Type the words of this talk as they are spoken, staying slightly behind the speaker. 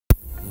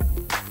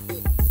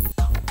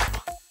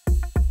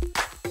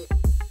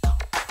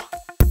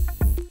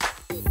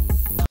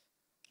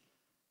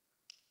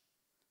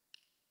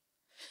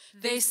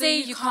They say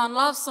you can't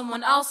love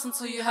someone else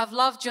until you have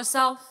loved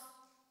yourself.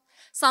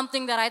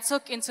 Something that I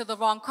took into the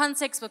wrong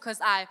context because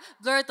I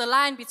blurred the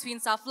line between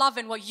self-love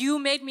and what you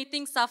made me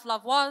think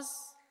self-love was.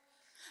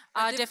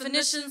 Our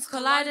definitions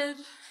collided,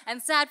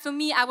 and sad for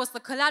me, I was the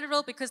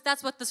collateral because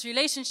that's what this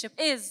relationship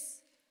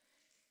is.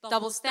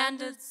 Double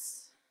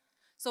standards.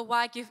 So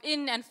why give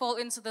in and fall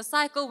into the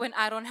cycle when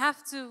I don't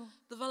have to?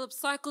 Develop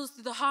cycles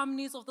through the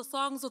harmonies of the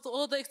songs with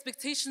all the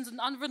expectations and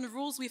unwritten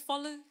rules we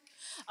follow.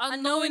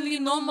 Unknowingly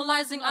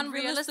normalizing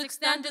unrealistic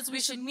standards we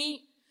should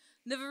meet.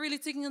 Never really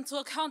taking into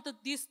account that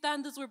these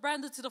standards were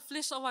branded to the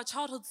flesh of our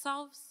childhood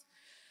selves.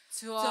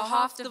 To our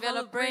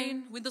half-developed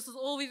brain. When this is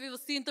all we've ever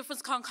seen,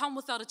 difference can't come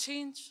without a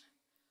change.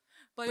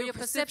 But your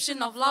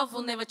perception of love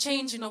will never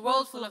change in a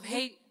world full of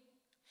hate.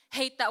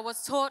 Hate that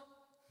was taught.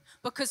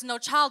 Because no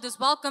child is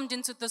welcomed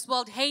into this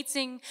world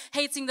hating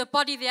the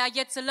body they are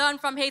yet to learn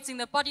from, hating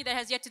the body that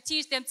has yet to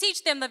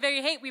teach them the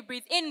very hate we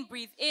breathe in,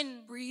 breathe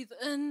in. Breathe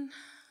in.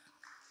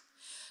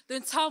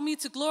 Don't tell me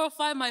to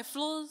glorify my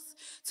flaws,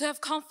 to have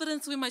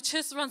confidence when my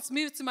chest runs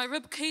smooth to my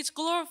rib cage,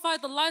 glorify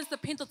the lines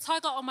that paint a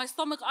tiger on my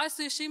stomach I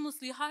so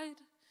shamelessly hide.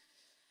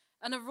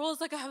 And it rolls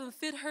like I haven't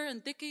fed her in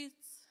decades.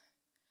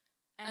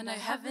 And I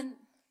haven't.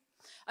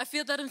 I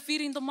fear that in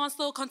feeding the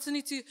monster will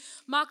continue to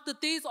mark the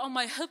days on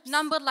my hips.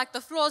 Numbered like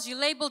the flaws you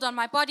labeled on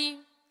my body.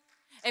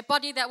 A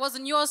body that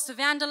wasn't yours to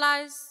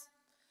vandalize.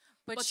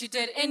 But you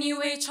did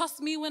anyway.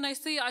 Trust me when I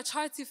say I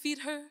tried to feed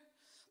her.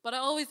 But I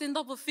always end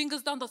up with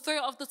fingers down the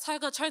throat of the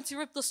tiger trying to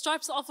rip the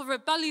stripes off of her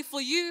belly for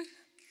you.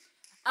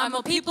 I'm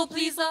a people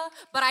pleaser,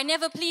 but I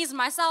never please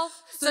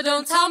myself. So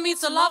don't tell me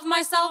to love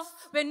myself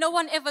when no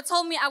one ever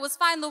told me I was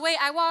fine the way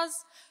I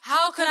was.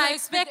 How could I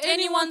expect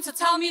anyone to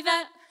tell me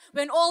that?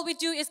 When all we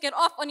do is get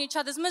off on each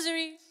other's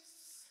misery.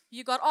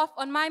 You got off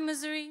on my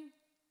misery.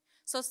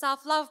 So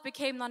self-love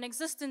became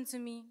non-existent to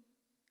me.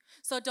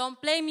 So don't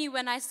blame me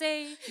when I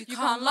say you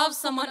can't love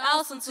someone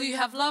else until you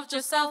have loved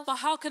yourself. But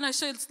how can I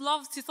show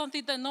love to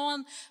something that no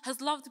one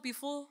has loved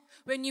before?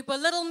 When you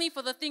belittle me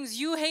for the things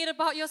you hate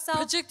about yourself.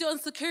 Project your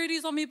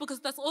insecurities on me because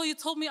that's all you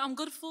told me I'm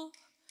good for.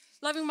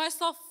 Loving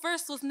myself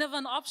first was never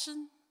an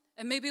option.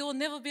 And maybe it will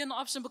never be an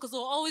option because it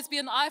will always be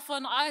an eye for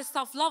an eye.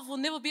 Self-love will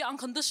never be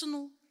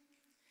unconditional.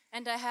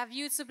 And I have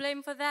you to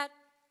blame for that.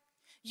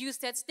 You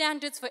set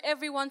standards for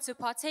everyone to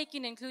partake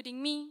in,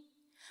 including me.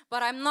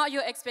 But I'm not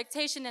your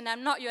expectation and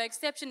I'm not your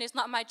exception. It's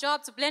not my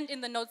job to blend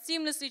in the notes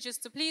seamlessly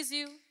just to please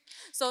you.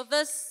 So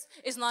this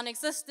is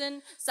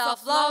non-existent.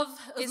 Self-love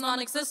is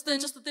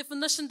non-existent. Just a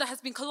definition that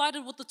has been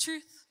collided with the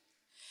truth.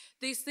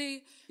 They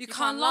say you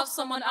can't love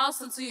someone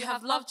else until you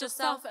have loved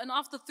yourself. And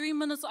after 3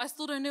 minutes, I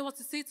still don't know what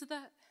to say to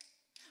that.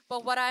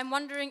 But what I'm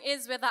wondering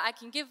is whether I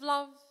can give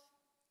love.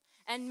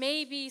 And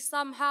maybe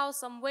somehow,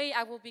 some way,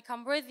 I will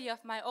become worthy of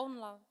my own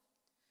love.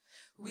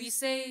 We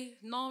say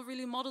no one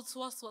really modeled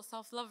to us what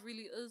self-love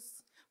really is.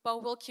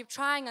 But we'll keep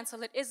trying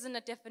until it isn't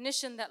a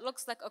definition that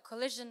looks like a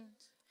collision.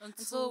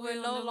 Until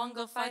we're no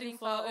longer fighting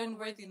for our own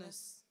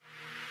worthiness.